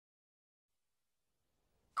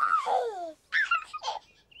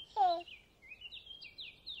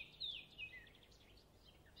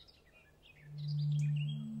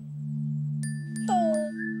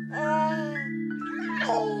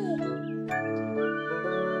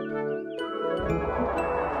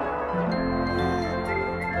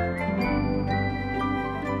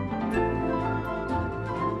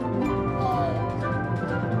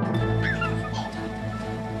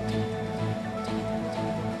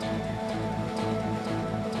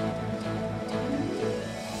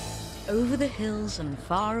Over the hills and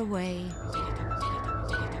far away,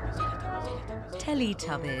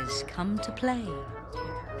 Teletubbies come to play.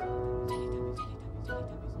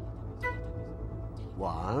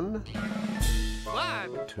 1,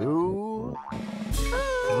 2,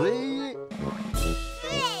 3,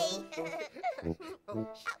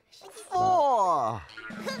 4.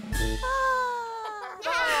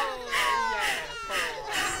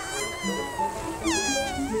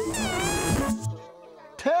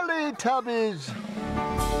 Teletubbies!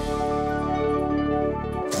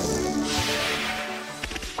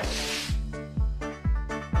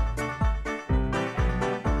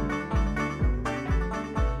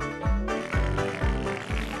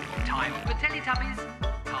 Time for Teletubbies.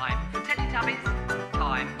 Time for Teletubbies.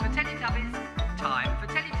 Time for Teletubbies. Time for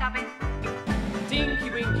Teletubbies. Tinky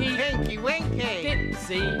Winky. Tinky Winky.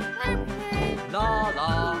 Dipsy.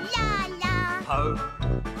 Laa-Laa. Laa-Laa. Ho.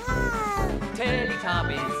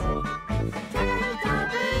 Teletubbies.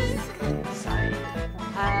 Teletubbies. Say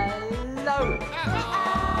hello.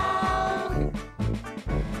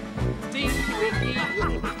 Tinky Winky.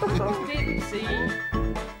 Dipsy.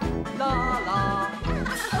 Laa-Laa.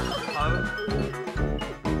 Ho.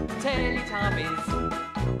 Teletubbies.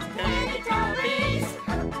 Teletubbies.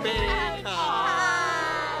 Big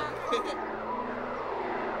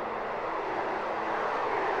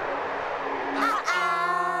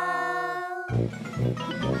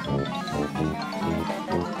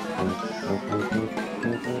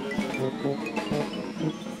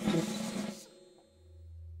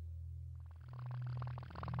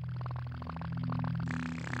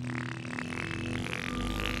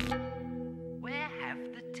Where have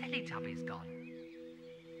the Teletubbies gone?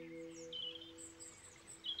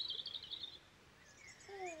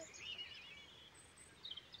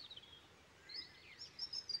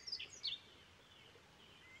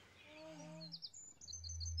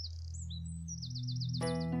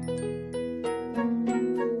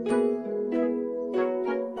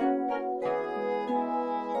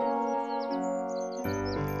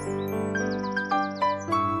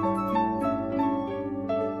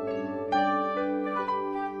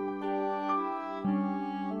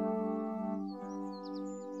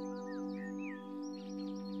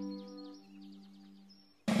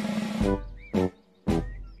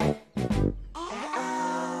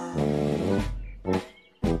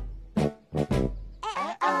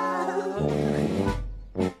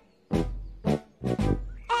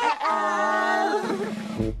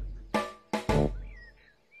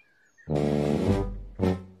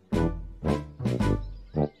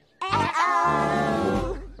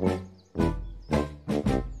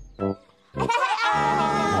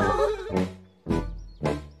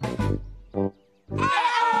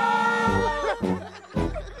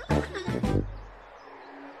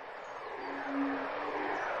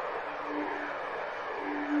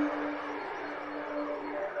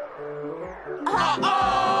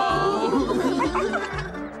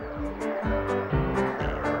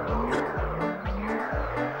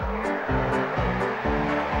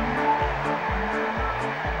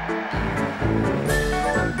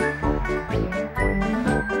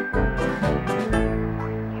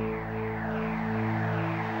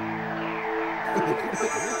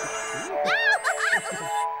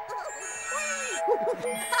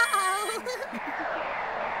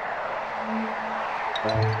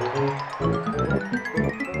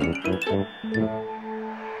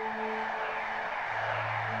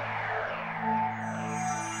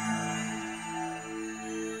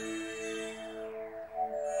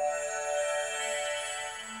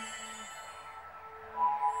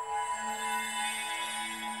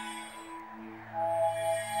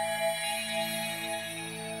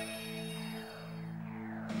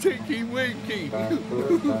 Tinky Winky.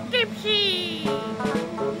 Dipsy.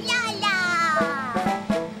 Laa-Laa.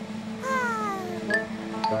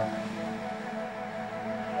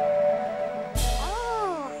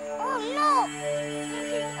 Oh, look.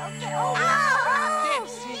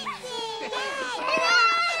 Dipsy.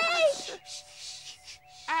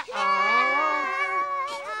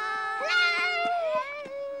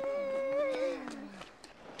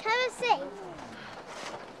 Carousel.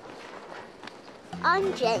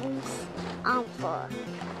 I'm James, I'm 4.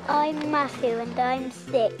 I'm Matthew and I'm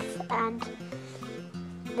 6, and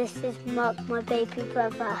this is Mark, my baby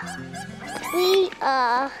brother. We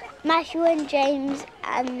are Matthew and James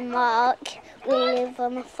and Mark. We live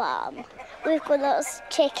on a farm. We've got lots of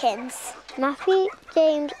chickens. Matthew,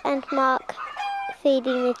 James and Mark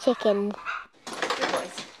feeding the chickens. Good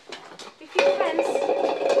boys. Be a few friends.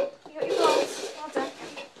 You got your balls. Well done.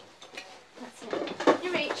 That's it. You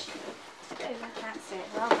reach. Over. That's it.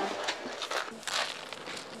 Well done.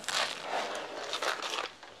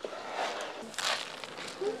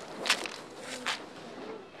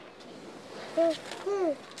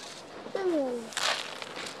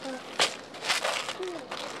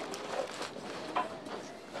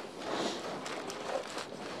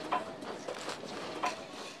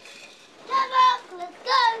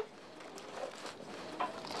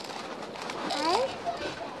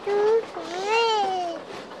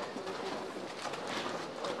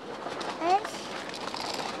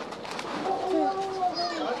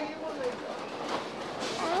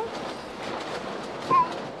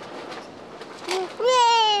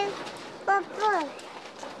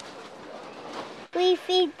 We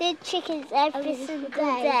feed the chickens every single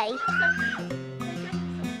day.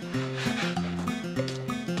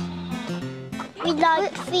 We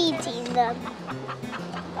like feeding them.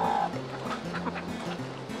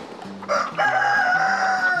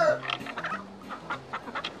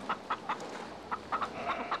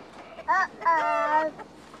 Uh-oh.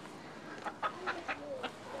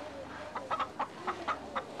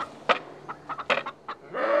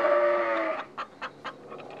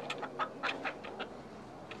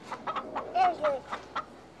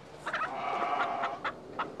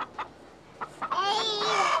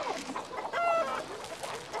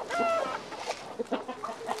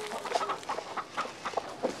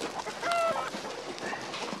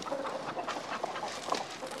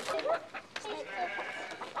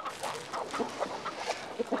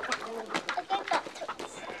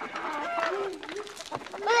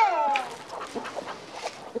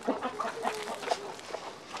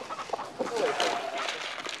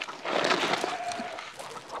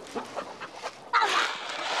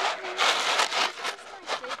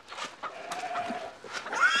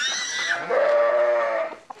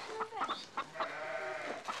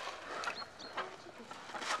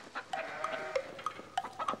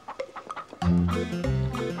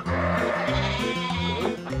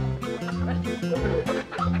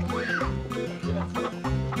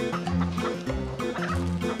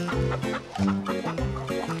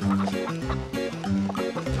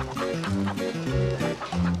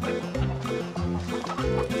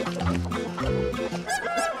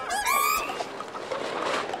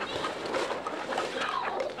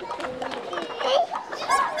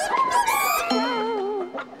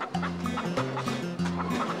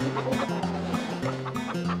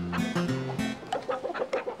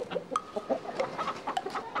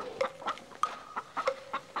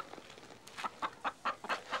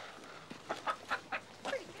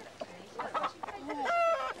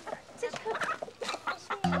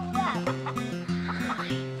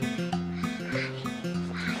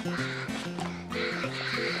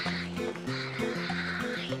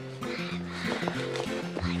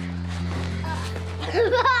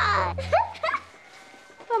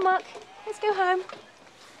 Come on, Mark. Let's go home.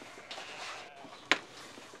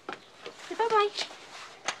 Say bye-bye.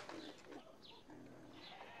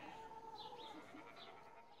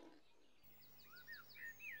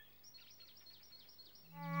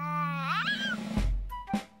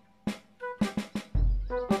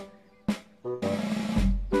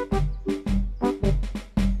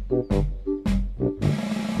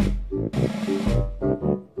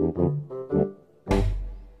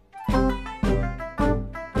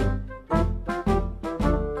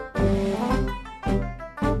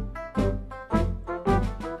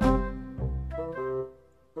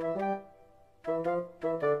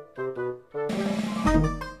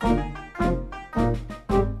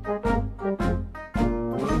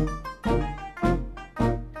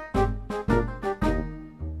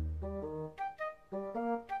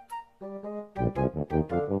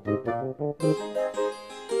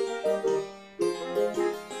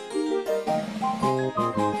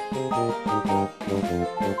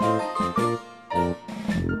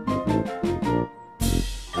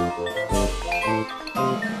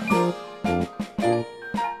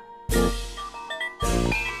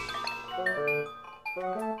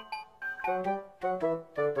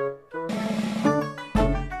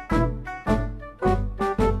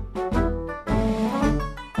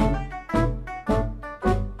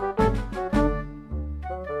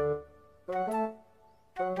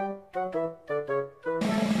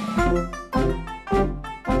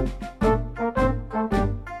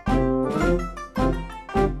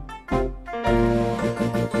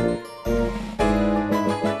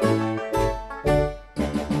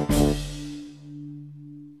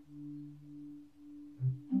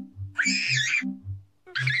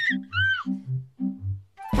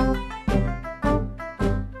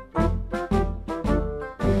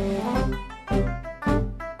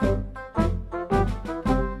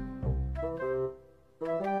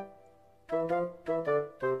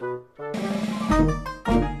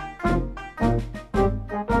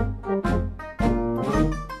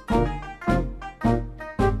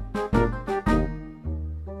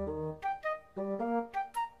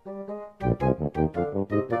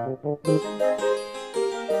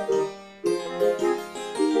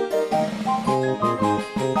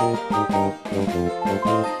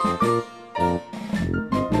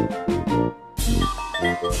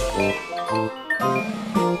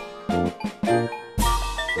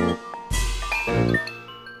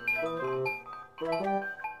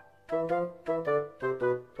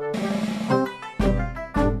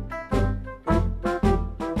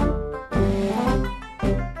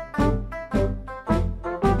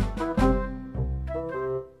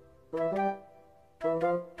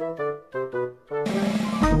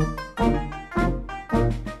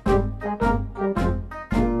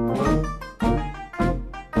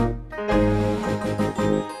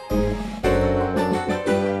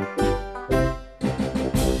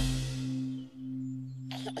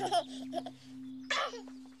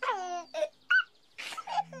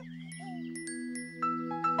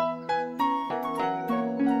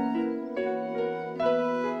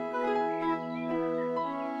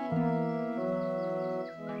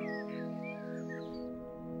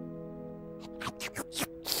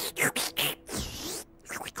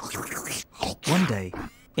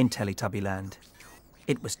 in Teletubbyland.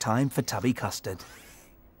 It was time for Tubby Custard.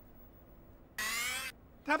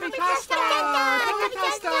 Tubby Custard! Tubby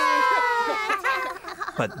Custard!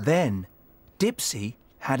 But then, Dipsy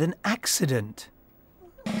had an accident.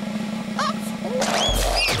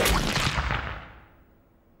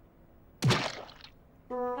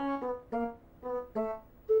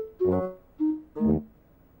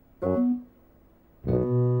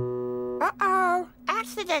 Uh-oh!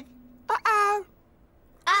 Accident! Uh-oh!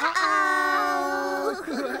 Uh-oh!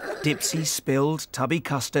 Dipsy spilled Tubby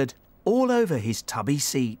Custard all over his tubby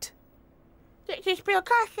seat. Dipsy spilled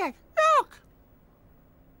custard! Look!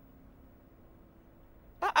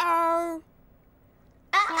 Uh-oh!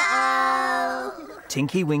 Uh-oh!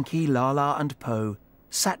 Tinky Winky, Laa-Laa and Po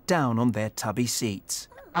sat down on their tubby seats.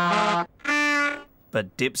 But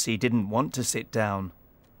Dipsy didn't want to sit down.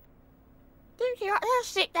 Dipsy, let's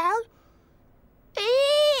sit down.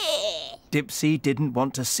 Dipsy didn't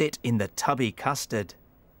want to sit in the Tubby Custard.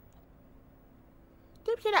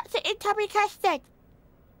 Dipsy, let's sit in Tubby Custard.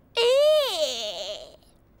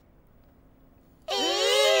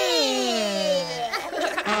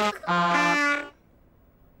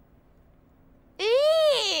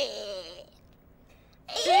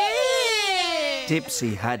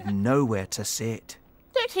 Dipsy had nowhere to sit.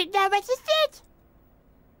 Dipsy nowhere to sit.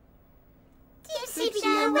 Dipsy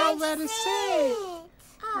nowhere to sit.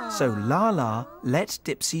 So Laa-Laa let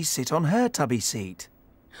Dipsy sit on her tubby seat.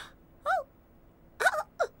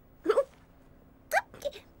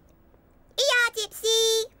 Yeah,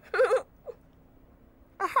 Dipsy.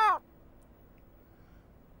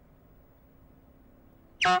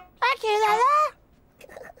 Thank you, Laa-Laa.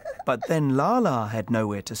 But then Laa-Laa had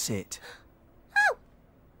nowhere to sit.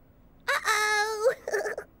 Uh-oh.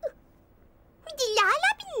 Did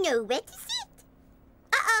Laa-Laa be nowhere to sit?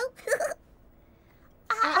 Uh-oh.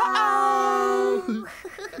 Uh-oh.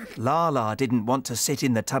 Laa-Laa didn't want to sit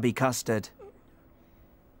in the Tubby Custard.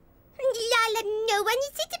 Laa-Laa, no one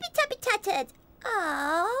is to be Tubby Custard.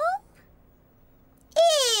 Oh.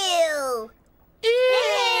 Ew. Ew.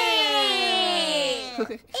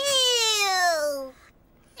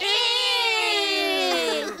 Ew.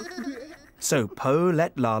 So Po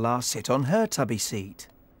let Laa-Laa sit on her tubby seat.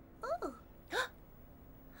 Oh.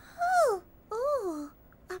 Oh. Oh.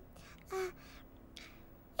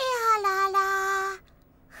 Yeah, Laa-Laa.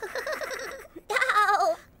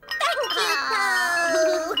 Oh, thank you, Po.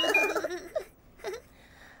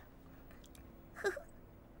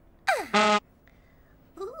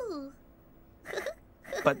 Ooh.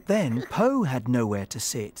 But then Po had nowhere to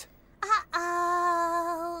sit.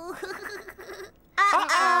 Uh-oh.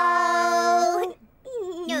 Uh-oh.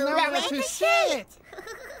 Nowhere to sit.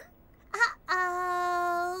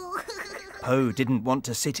 Uh-oh. Po didn't want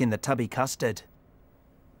to sit in the Tubby Custard.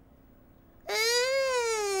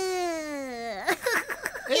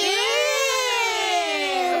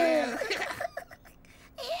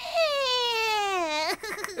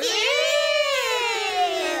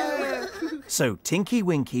 So Tinky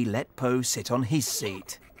Winky let Po sit on his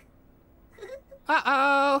seat.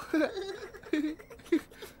 Uh-oh!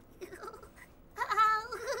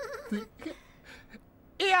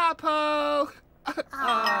 Yeah, Po!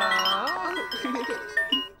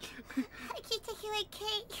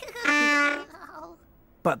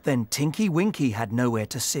 But then Tinky Winky had nowhere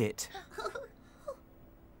to sit.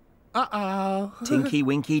 Uh-oh! Tinky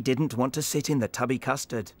Winky didn't want to sit in the Tubby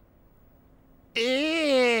Custard.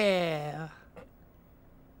 Ew!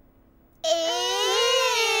 Ew!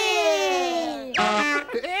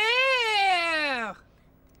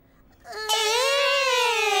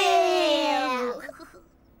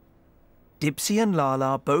 Dipsy and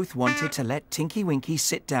Laa-Laa both wanted to let Tinky Winky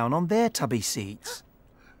sit down on their tubby seats.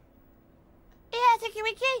 Yeah, Tinky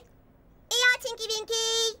Winky! Yeah, Tinky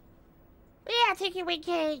Winky. Yeah, Tinky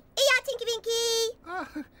Winky! Yeah, Tinky Winky.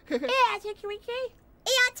 Yeah, Tinky Winky!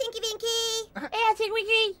 Yeah, Tinky Winky. Yeah, Tinky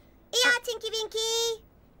Winky! Yeah, Tinky Winky.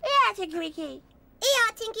 Yeah, Tinky Winky! Yeah,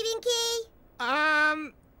 Tinky Winky.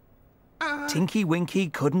 Tinky Winky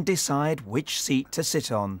couldn't decide which seat to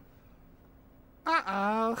sit on.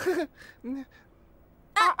 Uh-oh!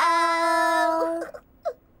 Uh-oh.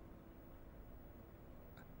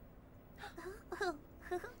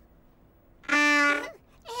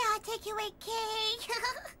 Yeah, Tinky Winky.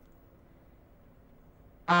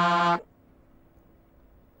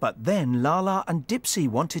 But then Laa-Laa and Dipsy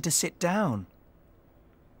wanted to sit down.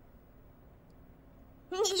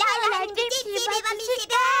 Laa-Laa and Dipsy, we want to sit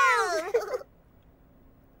down.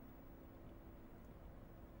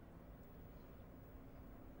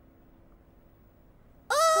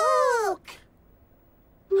 Look.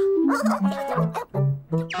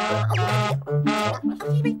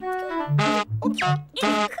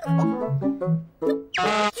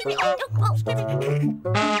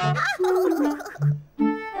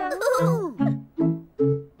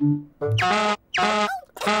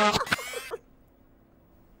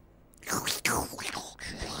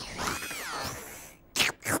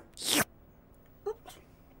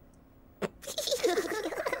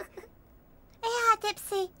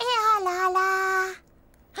 Dipsy. Laa-Laa.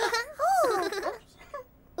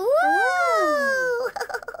 Ooh.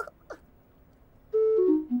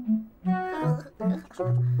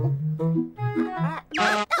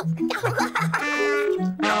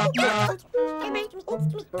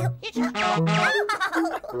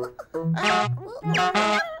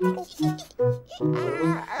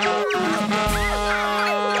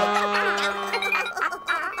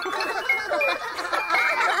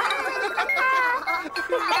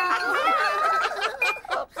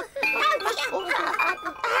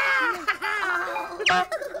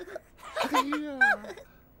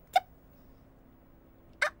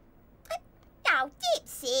 Oh,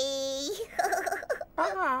 Dipsy.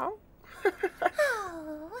 Oh.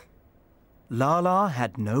 Laa-Laa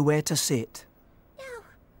had nowhere to sit.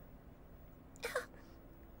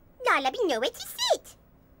 Laa-Laa be nowhere to sit.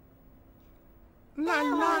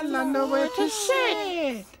 Laa-Laa nowhere to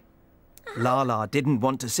sit. Laa-Laa didn't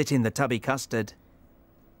want to sit in the Tubby Custard.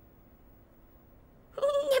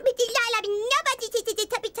 Laa-Laa be nobody to the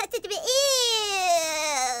Tubby Custard.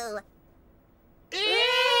 Ew.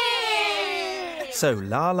 So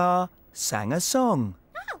Laa-Laa sang a song.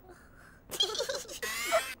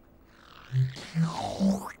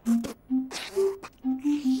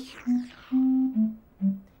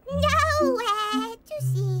 Nowhere to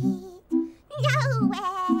sit.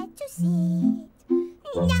 Nowhere to sit.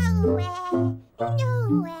 Nowhere to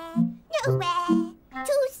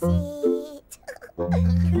sit.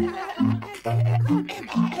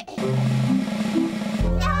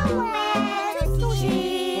 Nowhere to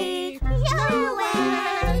sit. Nowhere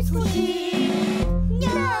to sit.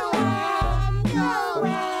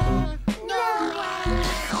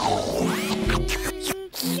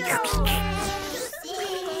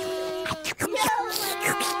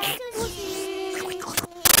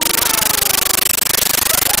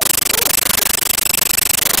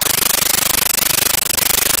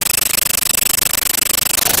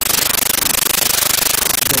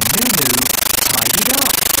 Then Noo Noo tidied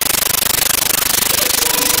up.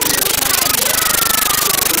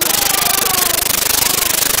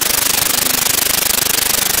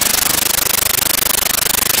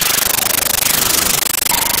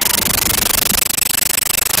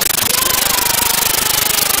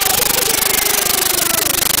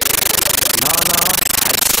 Laa-Laa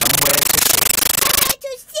had somewhere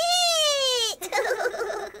to sit.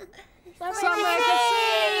 Somewhere to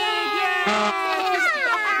sit.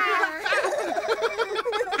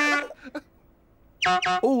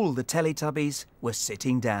 All the Teletubbies were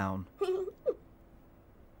sitting down.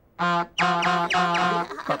 But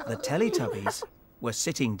the Teletubbies were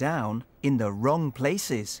sitting down in the wrong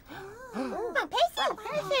places.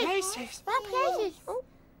 Places.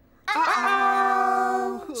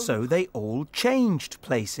 So they all changed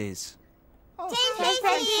places.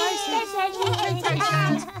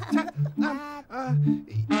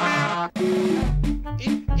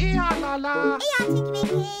 Laa-Laa.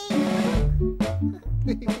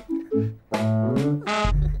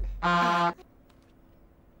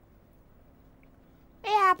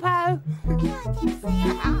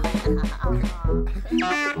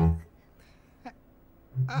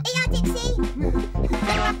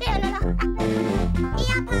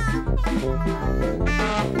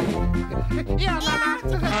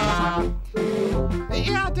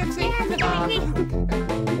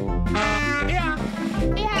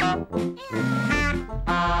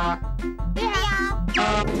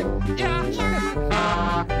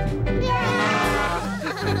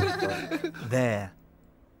 There.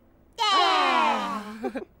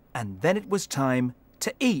 And then it was time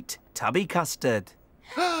to eat Tubby Custard.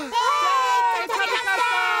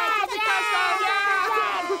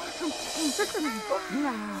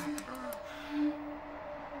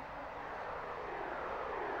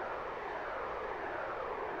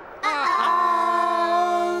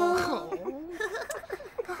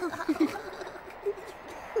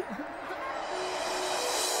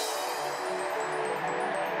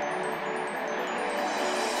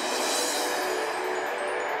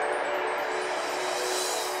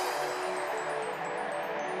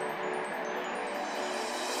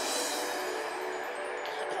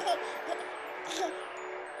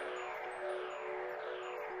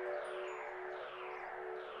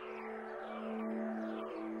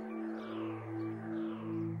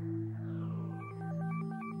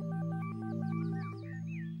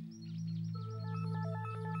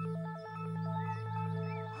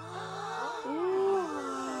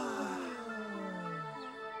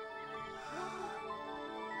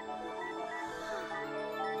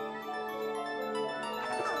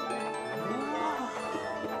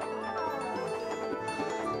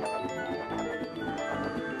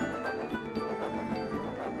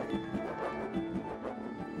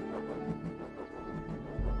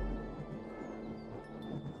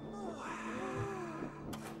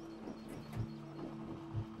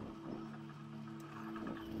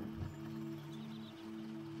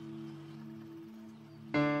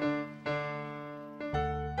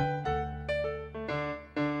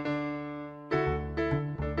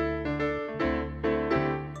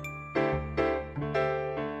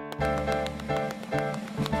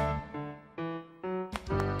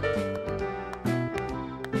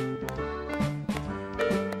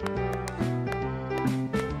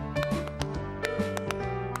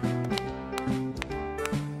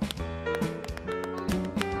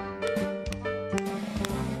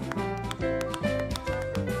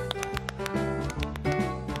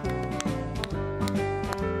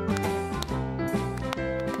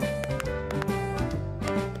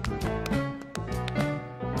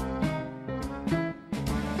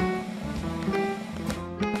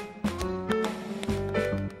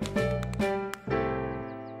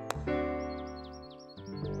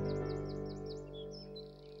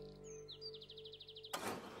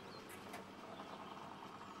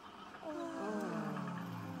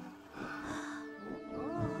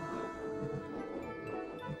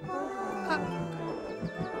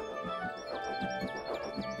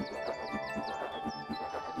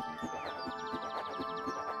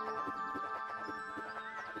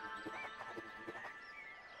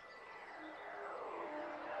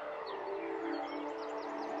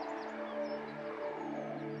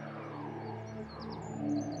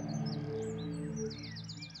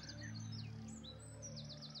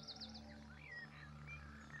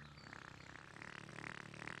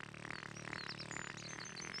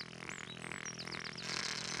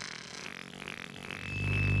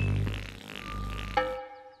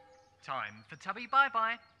 Time for Tubby Bye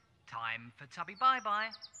Bye. Time for Tubby Bye Bye.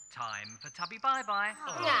 Time for Tubby Bye Bye.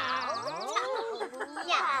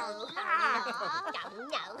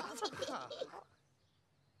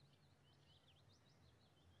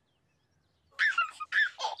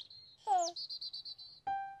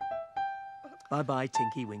 Bye-bye,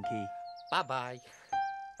 Tinky Winky. Bye-bye.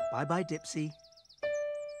 Bye-bye, Dipsy.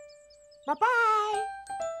 Bye-bye.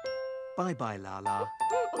 Bye-bye, Laa-Laa.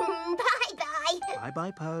 Bye-bye.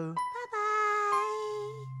 Bye-bye, Po.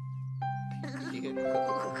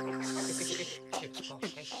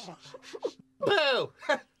 Boo!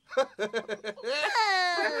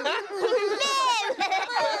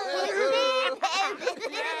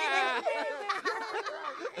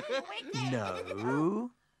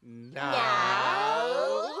 No. No.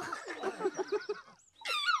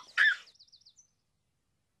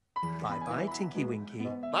 Bye-bye, Tinky Winky.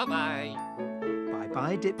 Bye-bye.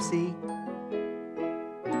 Bye-bye, Dipsy.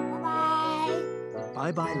 Bye-bye.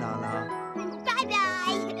 Bye-bye, Laa-Laa. Bye-bye.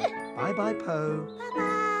 Bye-bye, Po.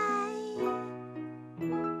 Bye-bye.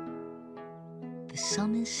 The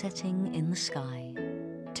sun is setting in the sky.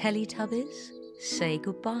 Teletubbies, say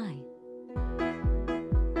goodbye.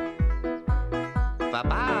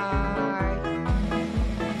 Bye-bye.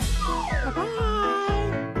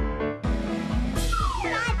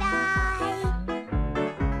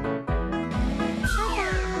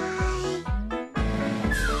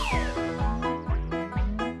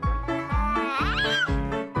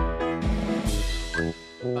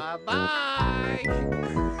 Bye-bye.